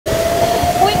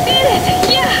did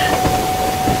it! Yeah!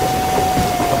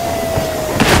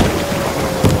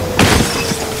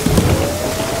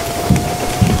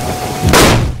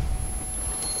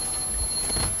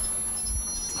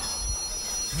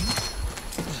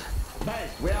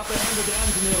 Base, we apprehended the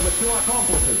engineer with 2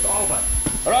 accomplices. Over.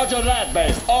 Roger that,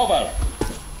 base. Over.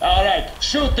 Alright,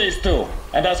 shoot these 2.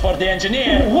 And as for the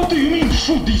engineer... What do you mean,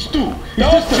 shoot these 2? Don't you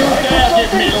dare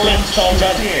give me limp,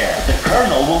 soldier! Here, the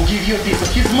Colonel will give you a piece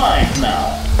of his mind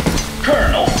now.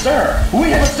 Colonel, sir, we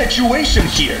have a situation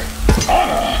here.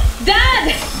 Anna!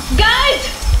 Dad! Guys!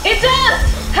 It's us!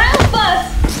 Help us!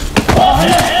 What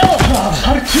the hell?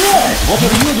 Artyom, what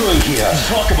are you doing here?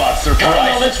 Talk about surprise.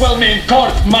 Colonel, this will mean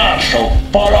court-martial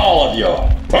for all of you.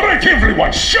 Alright,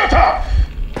 everyone, shut up!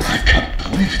 I can't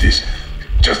believe this.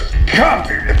 Just can't.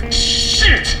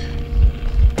 Shit!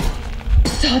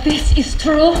 So this is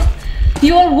true?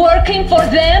 You're working for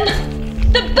them?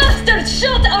 The bastards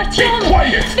shot Artyom! Be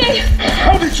quiet! They...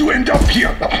 How did you end up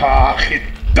here? It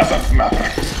doesn't matter.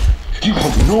 You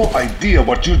have no idea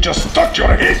what you just stuck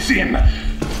your heads in.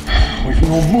 We've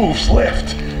no moves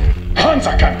left.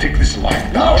 Hansa can't take this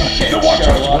line down. shit, The Watchers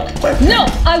Sherlock. won't let No,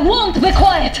 I won't be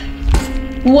quiet!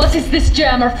 What is this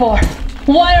jammer for?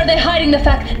 Why are they hiding the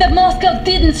fact that Moscow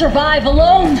didn't survive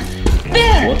alone?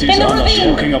 There, What is in the Anna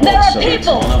ravine, talking about, there are sir?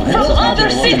 people It's from not other a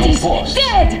local cities, force.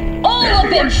 dead! All of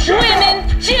them, Everyone shut up. women,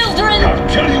 children! I'll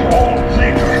tell you all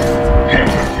later.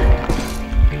 Everything.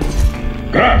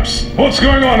 Gramps, what's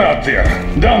going on out there?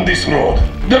 Down this road.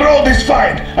 The road is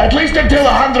fine, at least until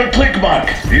 100 click mark.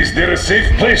 Is there a safe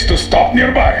place to stop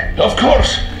nearby? Of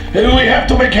course. We have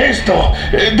to make haste though.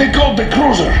 They called the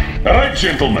cruiser. All right,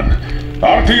 gentlemen.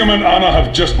 Artyom and Anna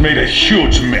have just made a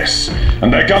huge mess,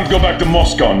 and they can't go back to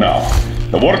Moscow now.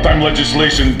 The wartime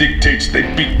legislation dictates they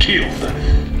be killed.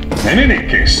 In any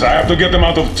case, I have to get them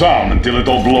out of town until it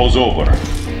all blows over.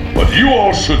 But you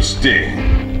all should stay.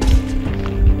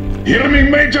 Hear me,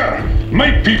 Major?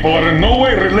 My people are in no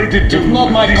way related to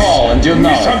Not my this call, and you know.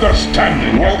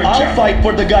 misunderstanding. Well, Captain I'll Jack. fight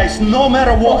for the guys no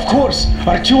matter what. Of course.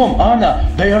 Artyom, Anna,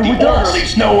 they are with us.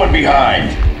 Leaves no one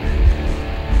behind.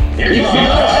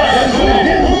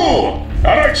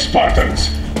 All right, Spartans.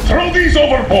 Throw these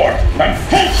overboard and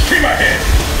full steam ahead.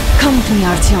 Come with me,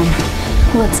 Artyom.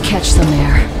 Let's catch some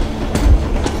air.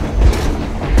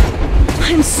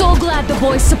 I'm so glad the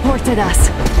boys supported us.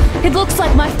 It looks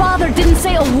like my father didn't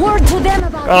say a word to them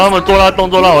about 刚刚他们做那动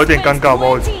作让我有点尴尬，不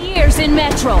好意思。 20 years in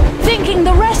Metro, thinking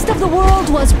the rest of the world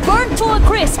was burnt to a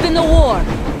crisp in the war.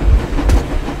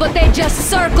 But they just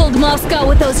circled Moscow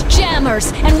with those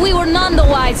jammers, and we were none the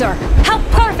wiser. How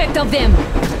perfect of them!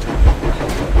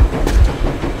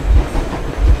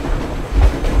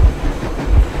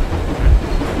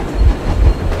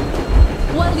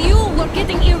 While you were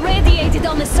getting irradiated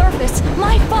on the surface,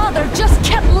 my father just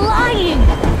kept lying!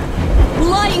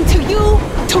 Lying to you,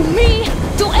 to me,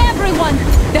 to everyone,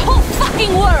 the whole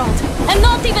fucking world, and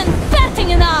not even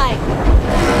batting an eye!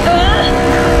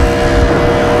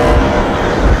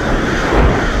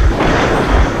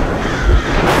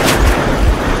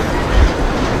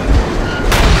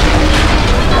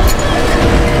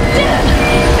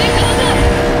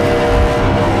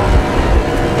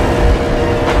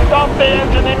 Stop the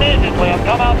engine immediately and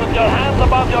come out with your hands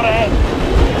above your head.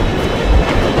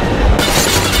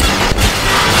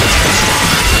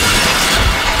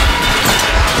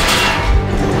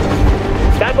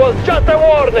 That was just a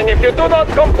warning. If you do not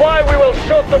comply, we will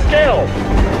shoot to kill.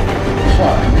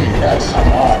 Fuck me, that's some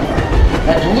armor.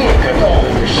 And look at all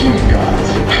the machine guns.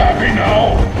 Happy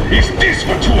now? Is this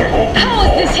what you were hoping How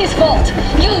is this his fault?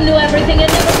 You knew everything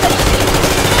and never said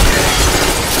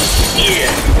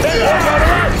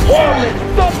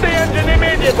Stop the engine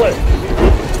immediately.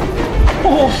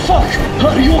 Oh, fuck.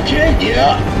 Are you okay?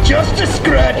 Yeah, just a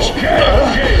scratch.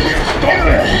 Okay, stop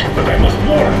it. But I must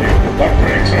warn you, our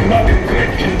brakes are not in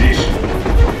great condition.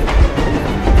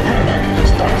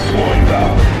 Start slowing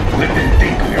down. Let them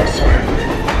think we are surrendering.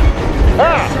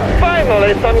 Ah,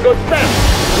 finally some good sense.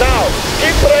 Now,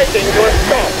 keep braking to a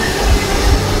stop.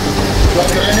 The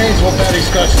grenades will barely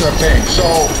scratch their paint, so...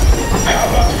 How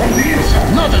about from the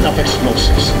inside? Not enough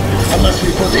explosives. Unless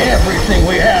we put everything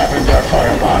we have in their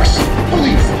firebox.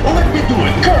 Please, let me do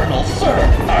it, Colonel, sir.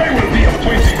 I will be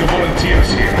appointing the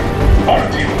volunteers here. Our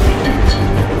team will do it.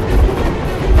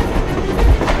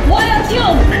 Why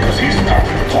Artyom? Because he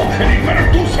started to talk and he better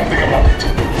do something about it.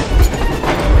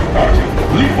 Artyom,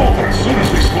 leap over as soon as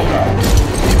we slow down.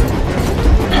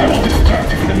 I will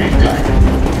distract him in the meantime.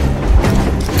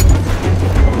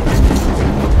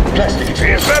 Plastic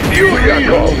Is that you,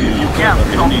 Yakov? Yeah,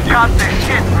 so cut the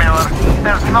shit, Miller.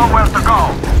 There's nowhere to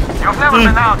go. You've never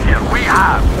been out here. We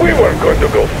have. We weren't going to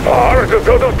go far, just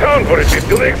out of town for a bit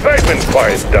till the excitement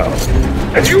quiets down.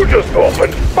 And you just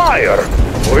opened fire.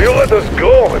 Will you let us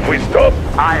go if we stop?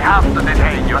 I have to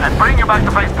detain you and bring you back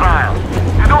to face trial.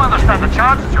 You don't understand the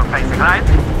charges you're facing, right?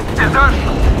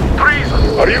 Desertion,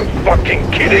 treason. Are you fucking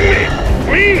kidding me?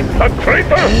 Me? A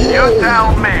traitor? You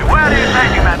tell me, where are you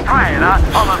taking that train,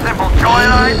 huh? On a simple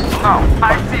joyride? No,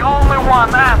 I see only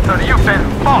one answer. You've been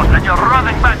fought and you're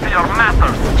running back to your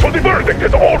masters. So the verdict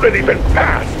has already been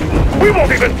passed. We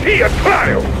won't even see a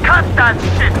trial. Cut that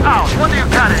shit out. What are you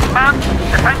carrying, man?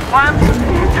 Defense plans?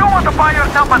 You want to buy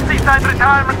yourself a seaside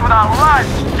retirement without life,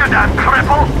 you damn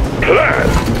cripple? Plan?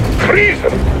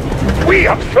 Treason? We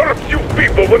have served you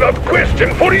people without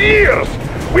question for years.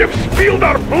 We have spilled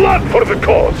our blood for the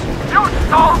cause. You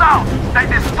sold out. They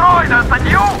destroyed us, and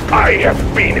you. I have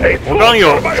been a 我刚刚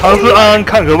有尝试按按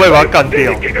看可不可以把它干掉。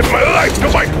 dedicated my life to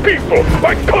my people,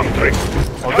 my country.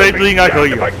 哦，这一只应该可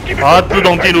以了，把它自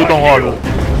动进入动画录。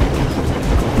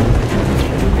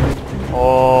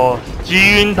哦，击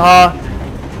晕它，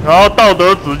然后道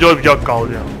德值就会比较高，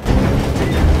这样。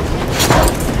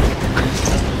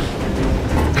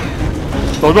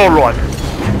手肉软。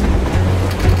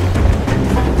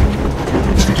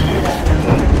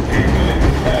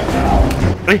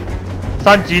哎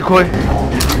，3级盔，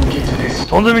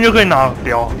从这边就可以拿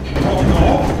掉。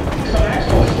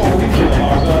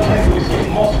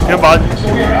先把。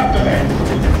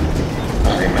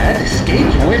 Escape?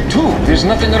 Where to? There's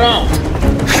nothing around.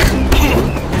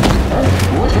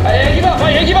 I give up!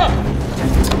 I give up!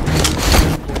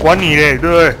 管你嘞，对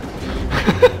不对？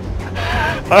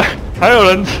还有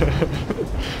人吃，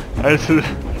还吃。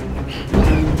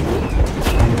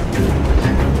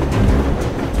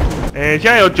哎，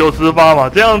现在有90%嘛，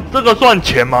这样这个算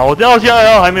钱嘛？我这样现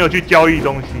在还没有去交易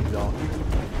东西，你知道吗？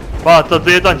爸，这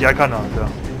直接站起来看啊，这样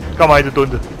干嘛一直蹲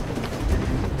着？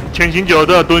潜行久了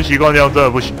真的蹲习惯这样真的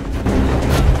不行。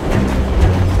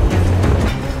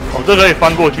哦，这可以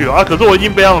翻过去啊！可是我已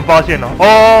经被他们发现了。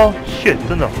哦，shit，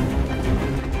真的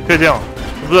可以这样，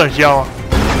不是很香吗？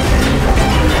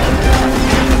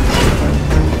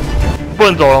不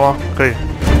能走了吗？可以。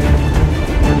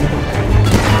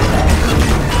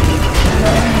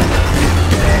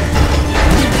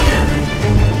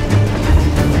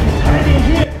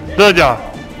真的假的？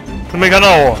他没看到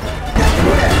我。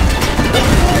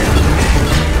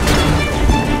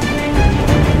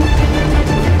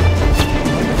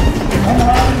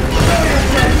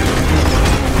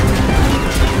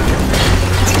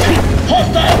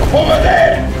 Over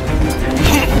there!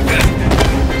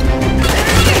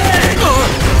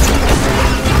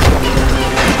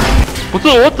 不是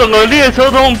我整个列车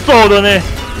都用揍的呢，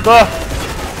对吧？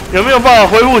有没有办法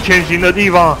恢复潜行的地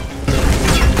方啊？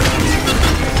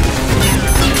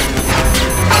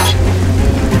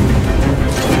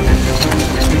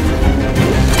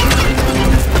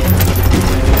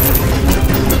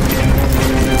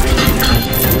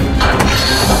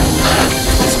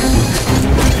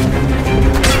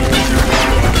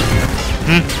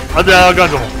他这样要干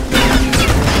什么？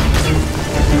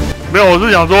没有，我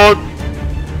是想说，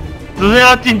只剩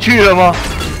下进去了吗？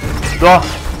是吧？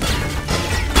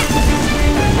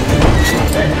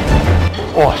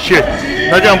哇 shit！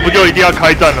 那这样不就一定要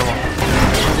开战了吗？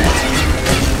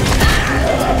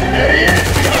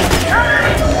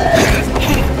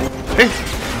哎，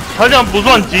他这样不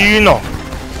算击晕哦。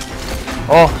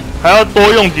哦，还要多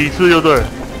用几次就对了，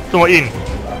这么硬，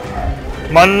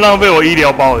蛮浪费我医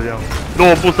疗包的这样。 如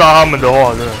果不杀他们的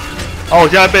话，真的，啊，我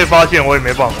现在被发现，我也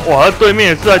没办法。哇，他对面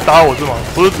也是在打我是吗？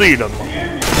不是自己人吗？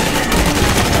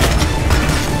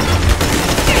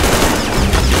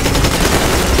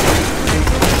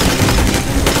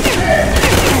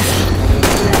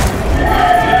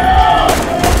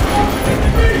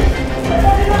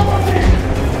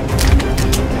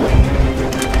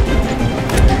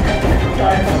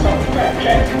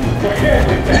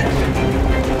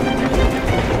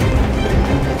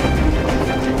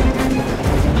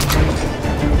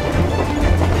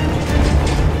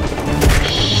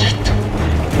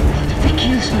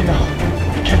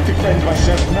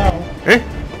哎，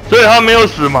所以他没有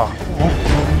死嘛？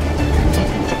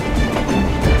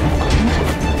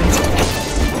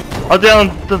他这样，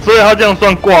所以他这样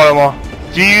算挂了吗？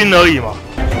击晕而已嘛。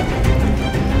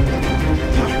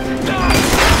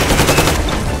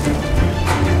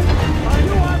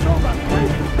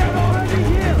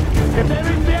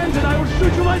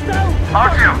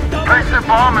Artyom, place the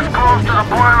bomb as close to the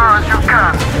boiler as you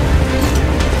can.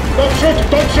 Don't shoot!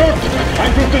 Don't shoot!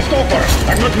 I'm with the stopper.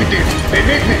 I'm not with you. They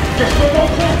make me. Just don't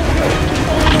shoot.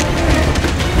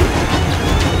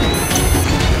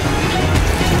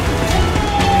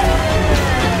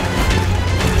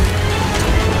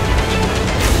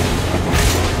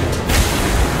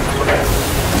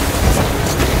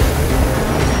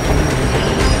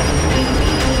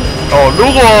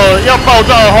 如果要爆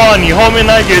炸的话，你后面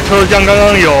那一节车厢刚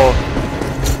刚有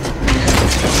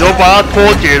把它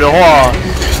脱节的话，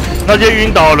那些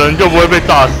晕倒的人就不会被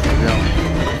炸死这样。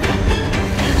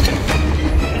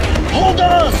Hold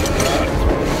on!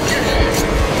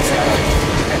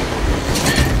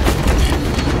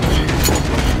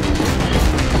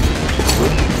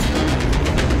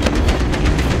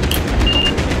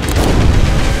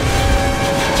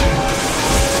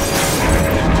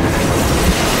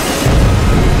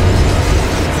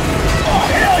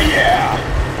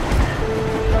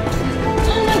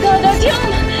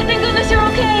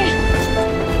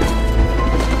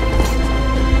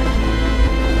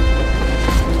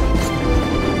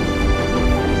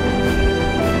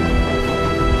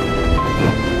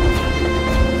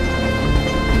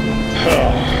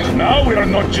 Now we are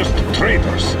not just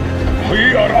traitors.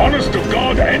 We are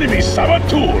honest-to-God enemy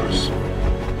saboteurs.